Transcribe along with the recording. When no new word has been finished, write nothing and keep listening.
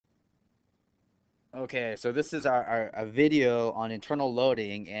Okay, so this is our a video on internal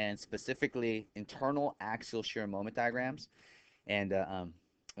loading and specifically internal axial shear moment diagrams. And uh, um,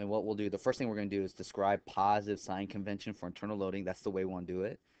 and what we'll do, the first thing we're going to do is describe positive sign convention for internal loading. That's the way we want to do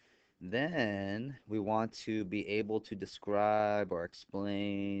it. Then we want to be able to describe or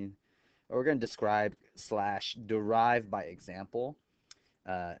explain, or we're going to describe slash derive by example.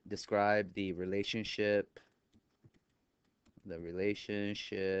 Describe the relationship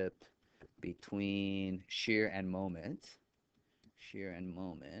between shear and moment, shear and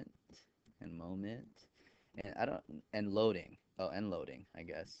moment, and I don't and loading. Oh, and loading, I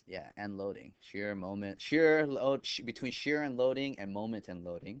guess. Yeah, and loading. Shear moment, shear load between shear and loading, and moment and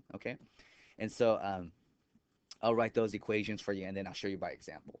loading. Okay, and so I'll write those equations for you, and then I'll show you by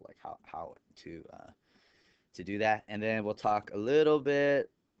example, like how to do that, and then we'll talk a little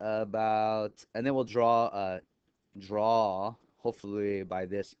bit about, and then we'll draw. Hopefully, by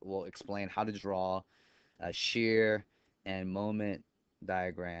this, we'll explain how to draw shear and moment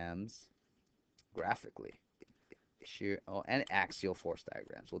diagrams graphically. Shear, oh, and axial force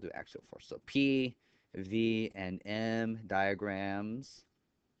diagrams. We'll do axial force. So P, V, and M diagrams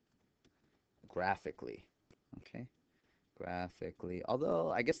graphically. Okay, graphically.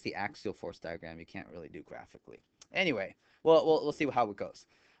 Although I guess the axial force diagram you can't really do graphically. Anyway, well, we'll see how it goes.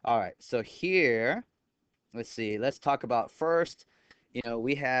 All right. So here, let's see. Let's talk about first.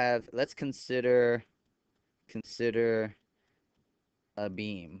 We have. Let's consider a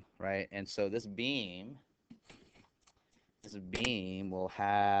beam, right? And so this beam will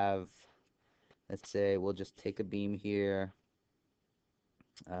have, let's say we'll just take a beam here.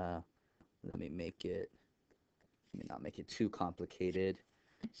 Uh, let me not make it too complicated.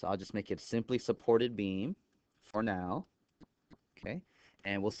 So I'll just make it simply supported beam for now, okay?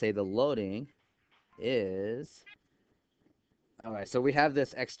 And we'll say the loading is, all right, so we have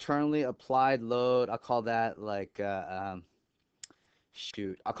this externally applied load. I'll call that like, I'll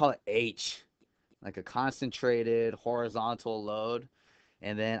call it H, like a concentrated horizontal load.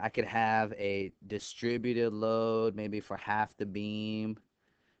 And then I could have a distributed load maybe for half the beam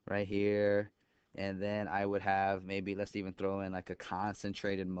right here. And then I would have maybe, let's even throw in like a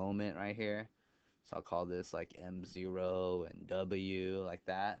concentrated moment right here. So I'll call this like M0 and W, like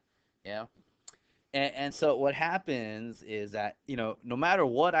that. Yeah. And so what happens is that, no matter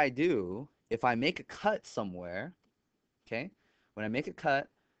what I do, if I make a cut somewhere, okay, when I make a cut,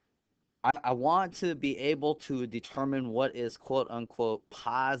 I want to be able to determine what is quote unquote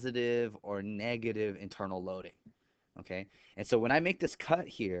positive or negative internal loading. Okay. And so when I make this cut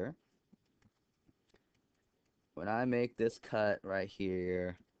here, when I make this cut right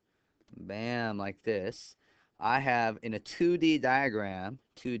here, bam, like this, I have in a 2D diagram,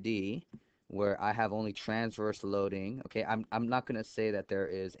 2D, where I have only transverse loading. Okay. I'm not going to say that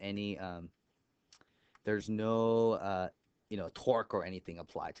there's no, torque or anything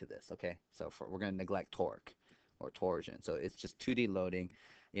applied to this. Okay. So we're going to neglect torque or torsion. So it's just 2D loading.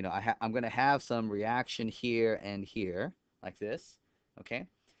 I'm going to have some reaction here and here, like this. Okay.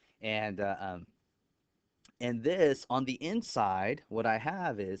 And, uh, um, and this on the inside, what I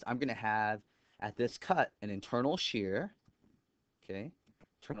have is I'm going to have at this cut an internal shear, okay,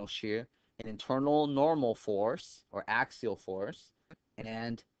 internal shear, an internal normal force or axial force,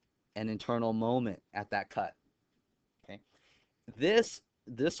 and an internal moment at that cut. Okay,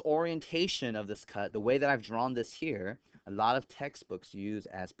 this orientation of this cut, the way that I've drawn this here, a lot of textbooks use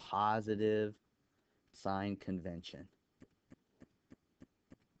as positive sign convention.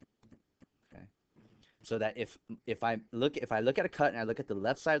 Okay, so that if I look at a cut and I look at the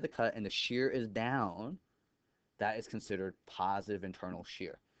left side of the cut and the shear is down, that is considered positive internal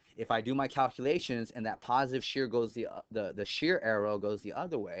shear. If I do my calculations and that positive shear goes the shear arrow goes the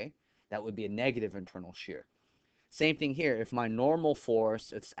other way, that would be a negative internal shear. Same thing here. If my normal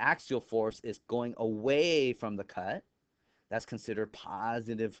force, its axial force, is going away from the cut, that's considered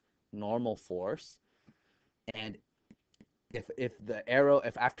positive normal force. And if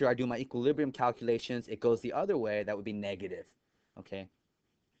after I do my equilibrium calculations, it goes the other way, that would be negative. Okay.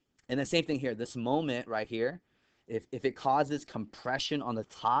 And the same thing here. This moment right here, if it causes compression on the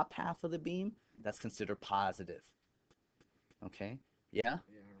top half of the beam, that's considered positive. Okay. Yeah.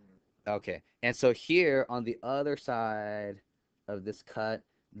 Okay. And so here on the other side of this cut,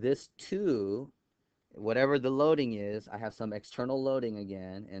 this too, whatever the loading is, I have some external loading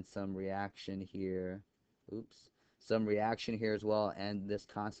again and some reaction here. Oops. Some reaction here as well, and this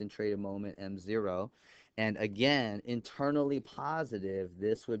concentrated moment M0. And again, internally positive,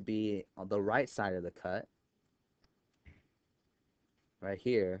 this would be on the right side of the cut, right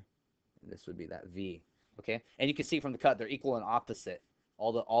here. This would be that V. Okay? And you can see from the cut, they're equal and opposite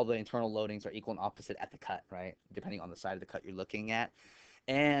all the internal loadings are equal and opposite at the cut, right? Depending on the side of the cut you're looking at.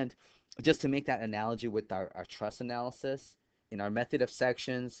 And just to make that analogy with our truss analysis, in our method of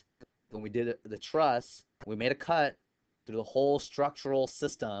sections, when we did the truss, we made a cut through the whole structural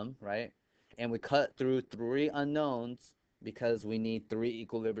system, right? And we cut through three unknowns because we need three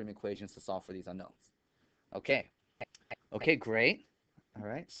equilibrium equations to solve for these unknowns. Okay. Okay, great. All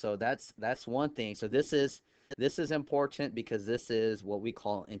right. So that's one thing. So this is important because this is what we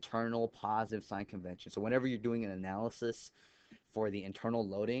call internal positive sign convention. So whenever you're doing an analysis for the internal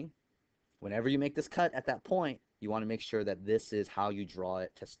loading, whenever you make this cut at that point, you want to make sure that this is how you draw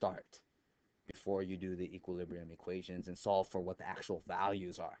it to start before you do the equilibrium equations and solve for what the actual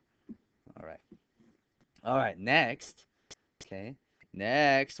values are. All right. All right, next. Okay.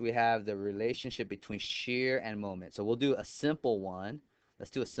 Next, we have the relationship between shear and moment. So we'll do a simple one.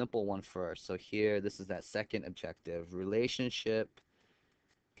 Let's do a simple one first. So here, this is that second objective. Relationship,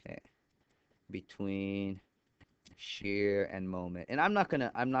 okay, between shear and moment. And I'm not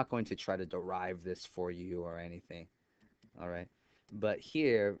going to try to derive this for you or anything. All right. But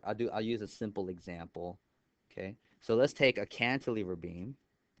here, I'll use a simple example. Okay. So let's take a cantilever beam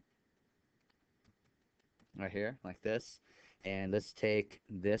right here, like this. And let's take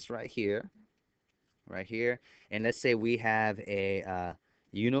this right here, and let's say we have a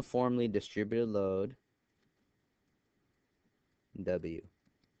uniformly distributed load W.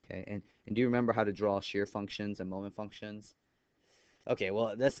 Okay, and do you remember how to draw shear functions and moment functions? Okay,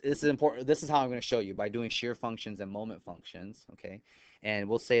 well this is important. This is how I'm going to show you by doing shear functions and moment functions. Okay, and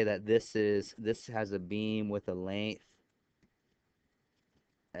we'll say that this has a beam with a length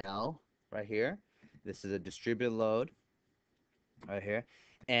L right here. This is a distributed load right here,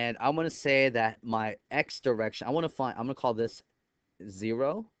 and I'm going to say that my x direction. I'm going to call this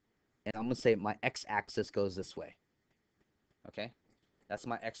 0, and I'm going to say my x-axis goes this way. Okay, that's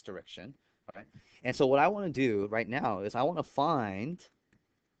my x direction. All right, and so what I want to do right now is I want to find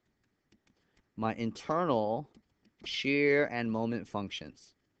my internal shear and moment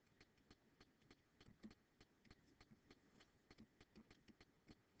functions.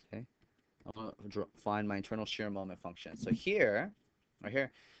 Okay, I want to find my internal shear and moment function. So here, right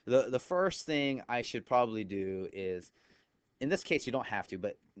here, the first thing I should probably do is, in this case you don't have to,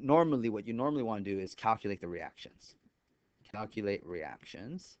 but normally what you normally want to do is calculate the reactions. Calculate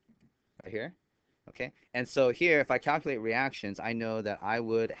reactions right here. Okay, and so here, if I calculate reactions, I know that I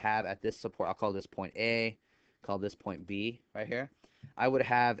would have at this support, I'll call this point A, call this point B right here. I would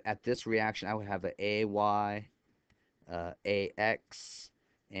have at this reaction, I would have a AY, AX,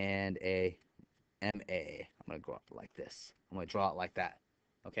 and a MA. I'm going to draw it like this. I'm going to draw it like that.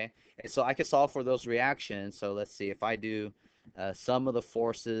 Okay, and so I can solve for those reactions. So let's see, if I do sum of the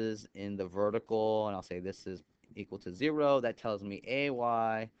forces in the vertical, and I'll say this is equal to 0, that tells me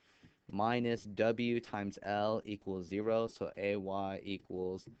AY minus W times L equals 0. So AY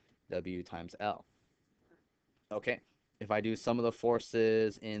equals W times L. Okay, if I do sum of the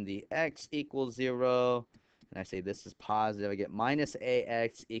forces in the X equals 0, and I say this is positive, I get minus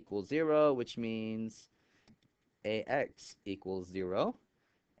AX equals 0, which means AX equals 0.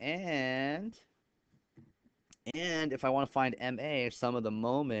 And if I want to find MA, sum of the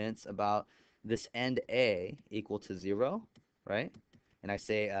moments about this end A equal to 0, right? And I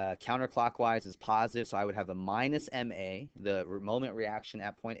say counterclockwise is positive, so I would have a minus MA, the moment reaction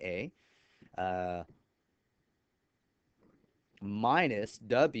at point A, minus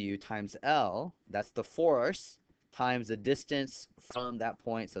W times L, that's the force, times the distance from that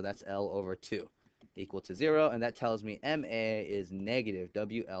point, so that's L over 2, equal to 0, and that tells me MA is negative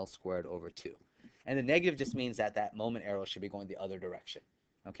WL squared over 2. And the negative just means that that moment arrow should be going the other direction,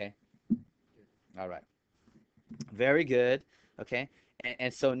 okay? All right. Very good, okay?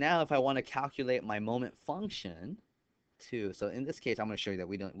 And so now if I want to calculate my moment function too, so in this case, I'm going to show you that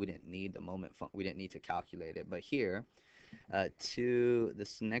we didn't need the moment we didn't need to calculate it, but here, to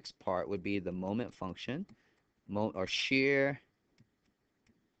this next part would be the moment function, or shear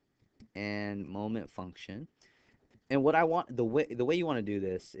and moment function. And what I want, the way you want to do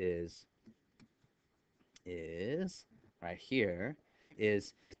this is right here,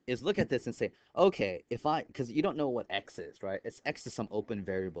 is look at this and say, okay, because you don't know what x is, right? X is some open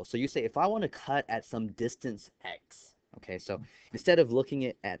variable. So you say, if I want to cut at some distance x, okay, so instead of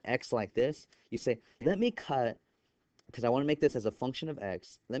looking at x like this, you say, let me cut, because I want to make this as a function of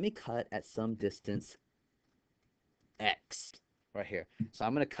x, let me cut at some distance x right here. So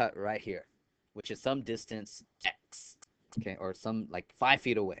I'm going to cut right here, which is some distance x, okay, or some like 5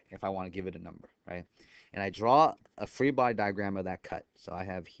 feet away if I want to give it a number, right? And I draw a free body diagram of that cut. So I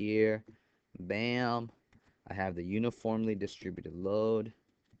have here, bam, I have the uniformly distributed load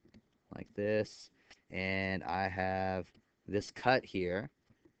like this, and I have this cut here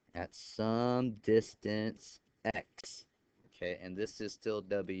at some distance x. Okay, and this is still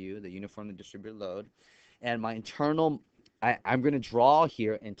W, the uniformly distributed load. And my internal, I'm going to draw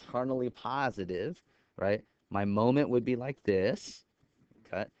here internally positive, right? My moment would be like this,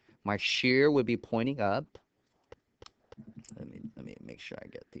 cut. My shear would be pointing up. Let me make sure I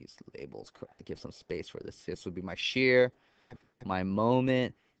get these labels correct. Give some space for this. This would be my shear, my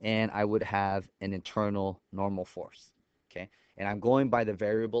moment, and I would have an internal normal force. Okay, and I'm going by the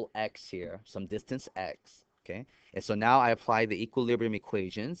variable x here, some distance x. Okay, and so now I apply the equilibrium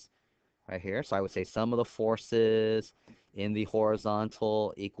equations right here. So I would say sum of the forces in the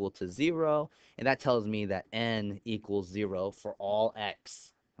horizontal equal to 0, and that tells me that n equals 0 for all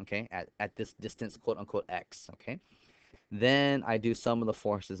x. Okay, at this distance, quote unquote x. Okay. Then I do sum of the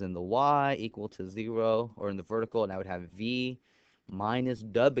forces in the y equal to 0, or in the vertical, and I would have v minus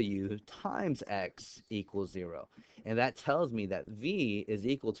w times x equals 0. And that tells me that v is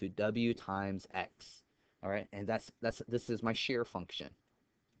equal to w times x. All right, and this is my shear function.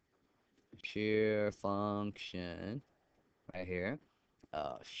 Shear function right here.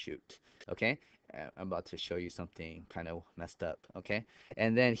 Oh, shoot. Okay. I'm about to show you something kind of messed up. Okay.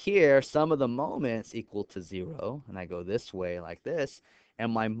 And then here, sum of the moments equal to 0. And I go this way like this.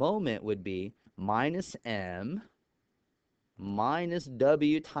 And my moment would be minus m minus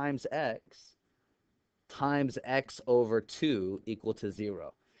w times x over 2 equal to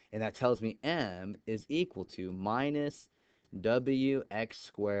 0. And that tells me m is equal to minus wx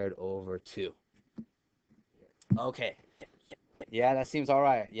squared over 2. Okay. Yeah, that seems all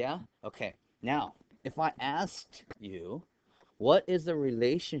right. Yeah? Okay. Now, if I asked you, what is the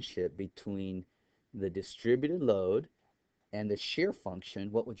relationship between the distributed load and the shear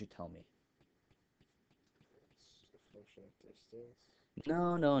function, what would you tell me? It's a function of distance.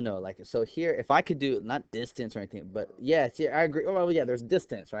 No, no, no. Like, so here, if I could do not distance or anything, but yes, yeah, I agree. Oh, well, yeah, there's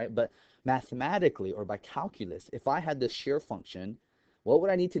distance, right? But mathematically or by calculus, if I had this shear function, what would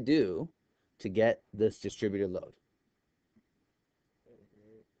I need to do to get this distributed load?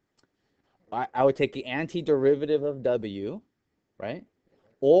 Mhm. I would take the antiderivative of W, right?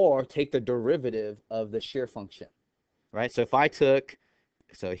 Or take the derivative of the shear function, right? So if I took,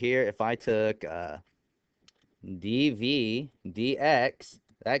 so here, if I took dv dx,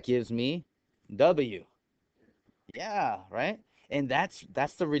 that gives me W. Yeah, right? And that's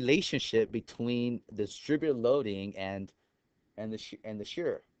the relationship between the distributed loading and the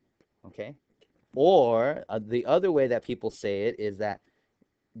shear, okay? Or the other way that people say it is that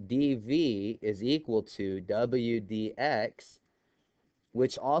dv is equal to W dx,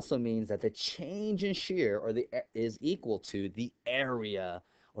 which also means that the change in shear or the is equal to the area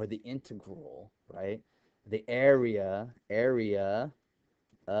or the integral, right? The area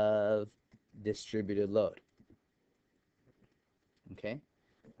of distributed load. Okay,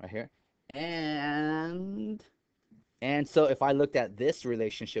 right here. And and so if I looked at this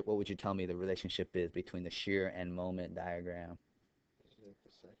relationship, what would you tell me the relationship is between the shear and moment diagram? Is it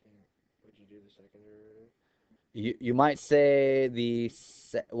the second? Would you do the second derivative? You might say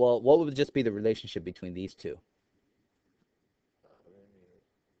well, what would just be the relationship between these two? I mean,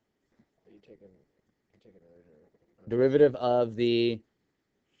 you take another Derivative of the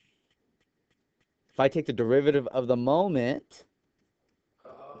If I take the derivative of the moment,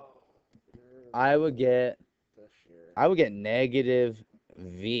 oh, I derivative would get the shear. I would get negative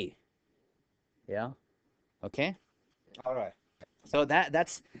v. Yeah. Okay. Yeah. All right. So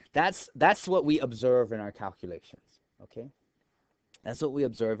that's what we observe in our calculations. Okay. That's what we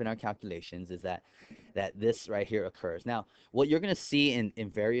observe in our calculations is that this right here occurs. Now, what you're going to see in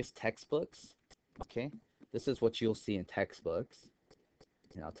various textbooks, okay? This is what you'll see in textbooks,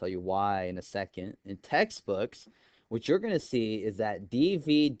 and I'll tell you why in a second. In textbooks, what you're going to see is that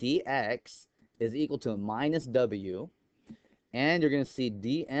dv dx is equal to minus w, and you're going to see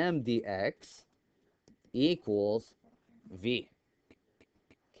dm dx equals v.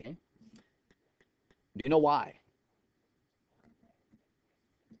 Okay? Do you know why?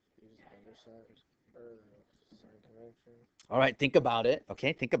 Use underside or sign convention. All right, think about it.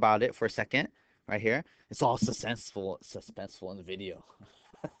 Okay, think about it for a second. Right here, it's all suspenseful in the video.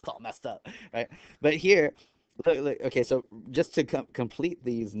 It's all messed up, right? But here, look. Okay, so just to complete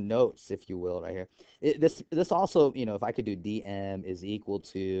these notes, if you will, right here, this also, if I could do dm is equal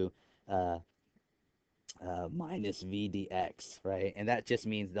to uh, minus v dx, right? And that just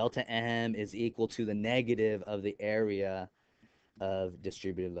means delta m is equal to the negative of the area of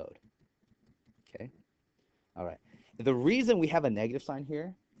distributed load. Okay, all right. The reason we have a negative sign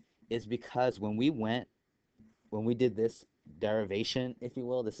here is because when we went when we did this derivation, if you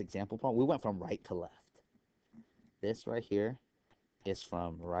will, this example problem, we went from right to left. This right here is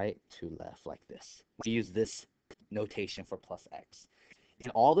from right to left like this. We use this notation for plus x. In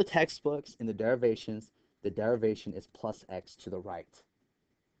all the textbooks, in the derivations, the derivation is plus x to the right.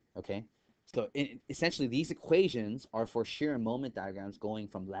 Okay? So essentially, these equations are for shear and moment diagrams going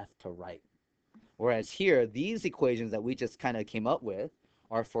from left to right. Whereas here, these equations that we just kind of came up with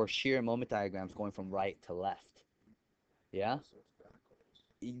are for shear and moment diagrams going from right to left. Yeah? So it's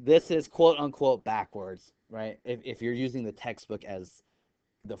backwards. This is quote unquote backwards, right? If you're using the textbook as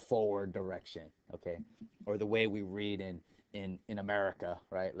the forward direction, okay? Or the way we read in America,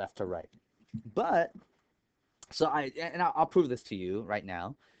 right? Left to right. But so I'll prove this to you right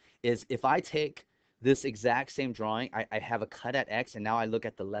now, is if I take this exact same drawing, I have a cut at X, and now I look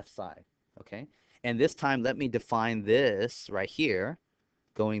at the left side, okay? And this time, let me define this right here,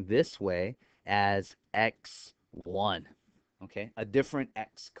 going this way, as X1, okay? A different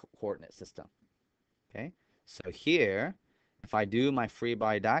X coordinate system, okay? So here, if I do my free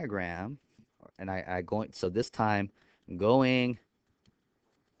body diagram, and I go, so this time, going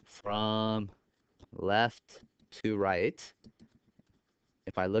from left to right,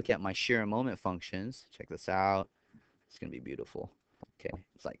 if I look at my shear and moment functions, check this out. It's going to be beautiful. Okay,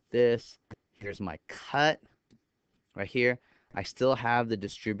 it's like this. Here's my cut right here. I still have the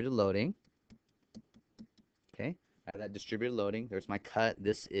distributed loading. Okay, I have that distributed loading. There's my cut.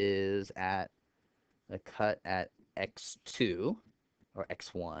 This is at the cut at x2 or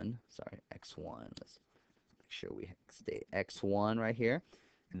x1. Sorry, x1. Let's make sure we stay x1 right here.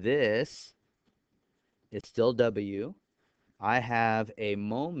 This is still W. I have a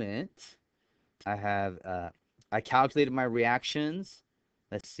moment. I have I calculated my reactions.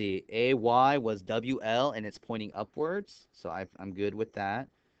 Let's see. AY was WL and it's pointing upwards. So I'm good with that.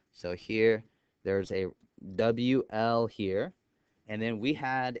 So here there's a WL here. And then we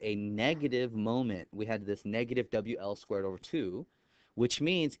had a negative moment. We had this negative WL squared over 2, which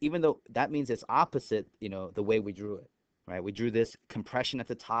means even though that means it's opposite, the way we drew it, right? We drew this compression at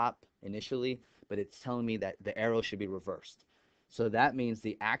the top initially, but it's telling me that the arrow should be reversed. So that means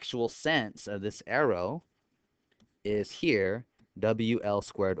the actual sense of this arrow is here, WL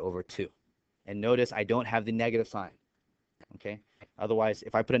squared over 2. And notice I don't have the negative sign, okay? Otherwise,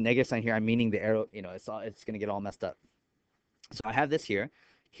 if I put a negative sign here, I'm meaning the arrow, it's going to get all messed up. So I have this here.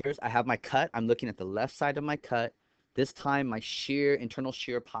 I have my cut. I'm looking at the left side of my cut. This time my internal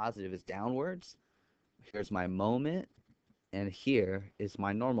shear positive is downwards. Here's my moment, and here is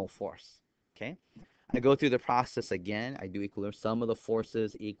my normal force, okay? I go through the process again. I do equilibrium. Sum of the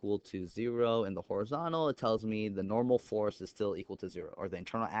forces equal to 0 in the horizontal. It tells me the normal force is still equal to 0, or the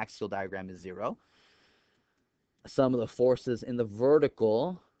internal axial diagram is 0. Sum of the forces in the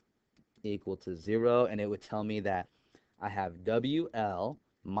vertical equal to 0, and it would tell me that I have WL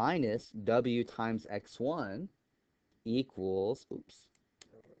minus W times X1 equals,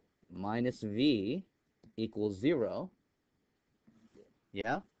 minus V equals 0.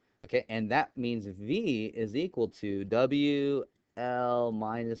 Yeah? Okay, and that means V is equal to WL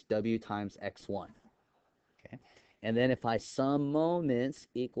minus W times X1. Okay, and then if I sum moments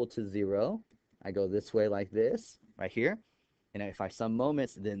equal to 0, I go this way like this, right here. And if I sum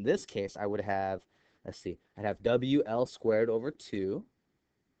moments, then in this case, I would have, let's see, I'd have WL squared over 2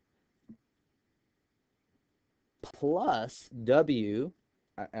 plus W.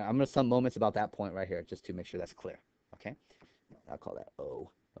 I'm going to sum moments about that point right here, just to make sure that's clear. Okay, I'll call that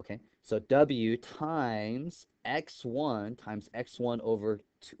O. Okay, so W times X1 times X1 over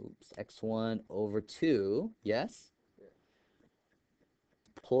 2, X1 over 2, yes, Yeah.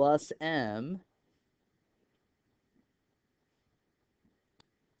 plus M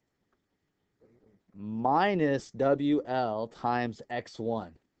minus WL times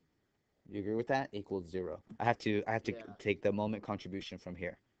X1. You agree with that? Equals 0. I have to Yeah. take the moment contribution from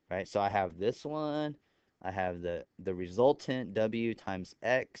here, right? So I have this one. I have the resultant W times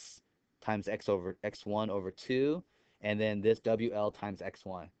X over X1 over 2, and then this WL times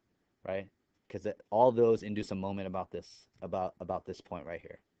X1, right? Because all those induce a moment about this point right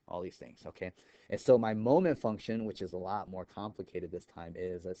here. All these things, okay? And so my moment function, which is a lot more complicated this time,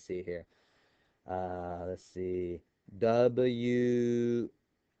 is, let's see here. Let's see. W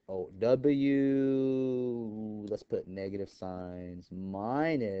let's put negative signs,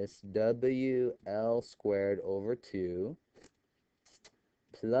 minus WL squared over 2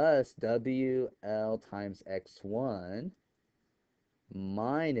 plus WL times X1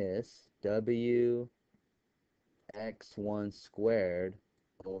 minus WX1 squared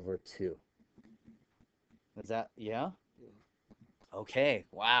over 2. Is that, yeah? Yeah. Okay,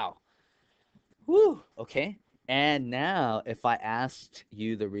 wow. Whew, okay. And now, if I asked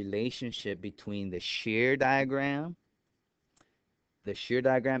you the relationship between the shear diagram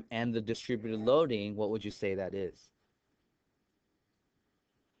and the distributed loading, what would you say that is?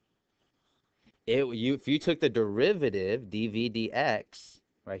 If you took the derivative dv dx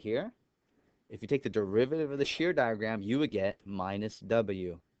right here, if you take the derivative of the shear diagram, you would get minus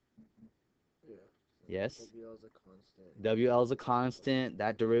w. Yeah. So Yes? WL is a constant. WL is a constant.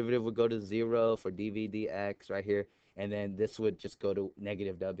 That derivative would go to 0 for dv dx right here. And then this would just go to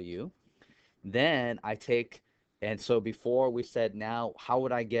negative w. Then I take, and so before we said now, how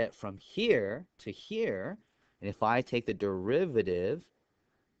would I get from here to here? And if I take the derivative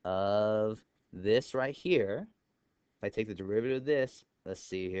of this right here, if I take the derivative of this, let's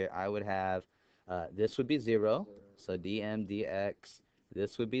see here, I would have, this would be 0. Zero. So dm dx,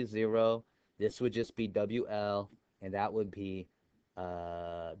 this would be 0. This would just be WL, and that would be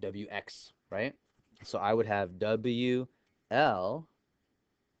WX, right? So I would have WL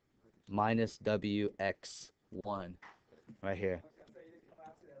minus WX1 right here,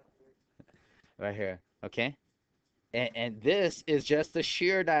 right here, okay? And this is just the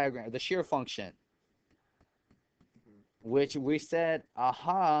shear diagram, the shear function, Mhm. which we said,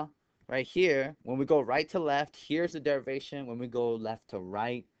 aha, right here. When we go right to left, here's the derivation. When we go left to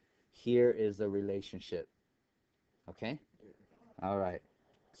right, here is the relationship, okay? Yeah. All right.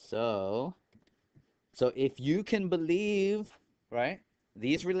 So, so if you can believe, right,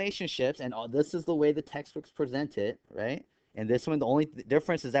 these relationships, and all, this is the way the textbooks present it, right? And this one, the only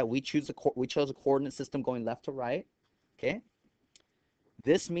difference is that we chose a coordinate system going left to right, okay?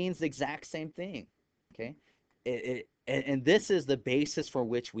 This means the exact same thing, okay? And this is the basis for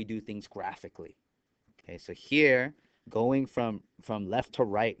which we do things graphically. Okay, so here, going from left to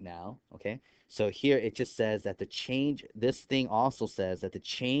right now, okay? So here it just says that the change, this thing also says that the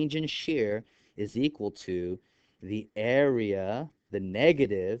change in shear is equal to the area, the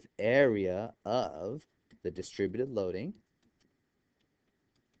negative area of the distributed loading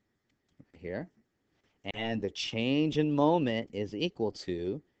here, and the change in moment is equal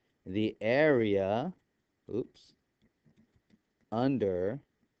to the area, oops, under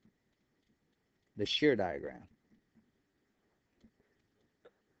the shear diagram.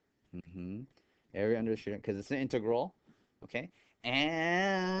 Mm-hmm. Area under the shear, because it's an integral, okay?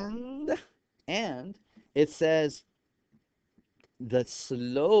 And and it says the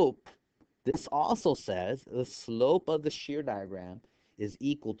slope. This also says the slope of the shear diagram is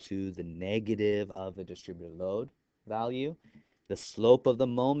equal to the negative of the distributed load value. The slope of the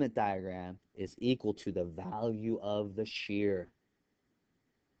moment diagram is equal to the value of the shear.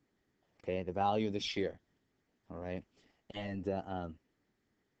 Okay, the value of the shear. All right, and uh, um,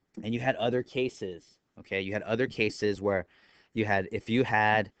 and you had other cases. Okay, you had other cases where you had, if you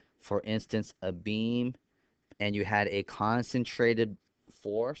had, for instance, a beam and you had a concentrated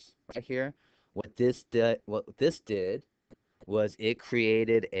force right here. What this did was it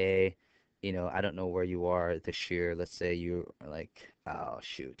created a, I don't know where you are this year. Let's say you are like, oh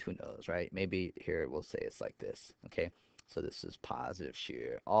shoot, who knows, right? Maybe here we'll say it's like this. Okay. So this is positive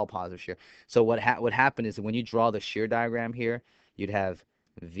shear, all positive shear. So what happened is when you draw the shear diagram here, you'd have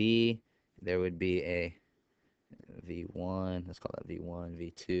V, there would be a V1, let's call that V1,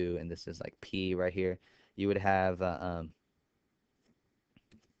 V2, and this is like P right here. You would have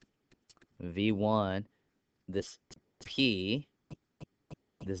V1, this P,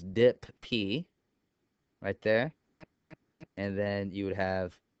 this dip P right there, and then you would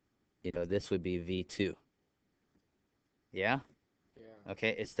have, this would be V2. Yeah. Yeah.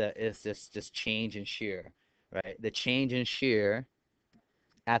 Okay. It's just change in shear, right? The change in shear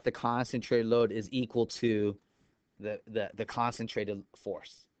at the concentrated load is equal to the concentrated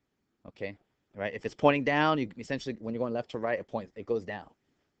force. Okay. Right. If it's pointing down, you essentially, when you're going left to right, it goes down.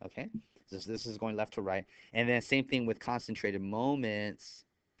 Okay. This is going left to right, and then same thing with concentrated moments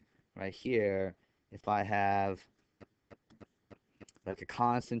right here. If I have like a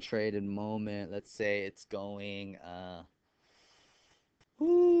concentrated moment, let's say it's going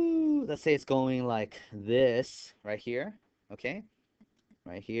let's say it's going like this right here, okay?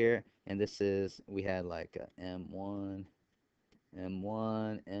 Right here, and this is, we had like a M1,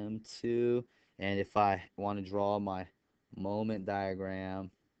 M1, M2, and if I want to draw my moment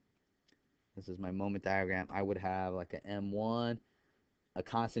diagram, this is my moment diagram, I would have like a M1, a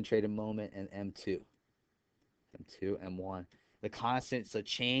concentrated moment, and M2. M2, M1. The constant, so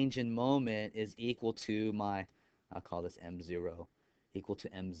change in moment is equal to my, I'll call this M0, equal to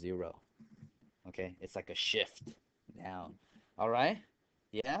M0. Okay, it's like a shift down. All right,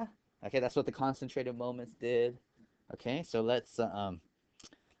 yeah. Okay, that's what the concentrated moments did. Okay, so let's. I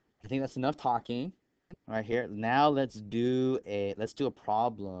think that's enough talking. right here. Now let's do a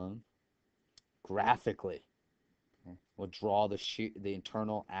problem graphically. Okay. We'll draw the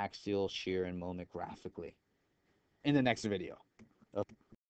internal axial shear and moment graphically in the next video. Okay.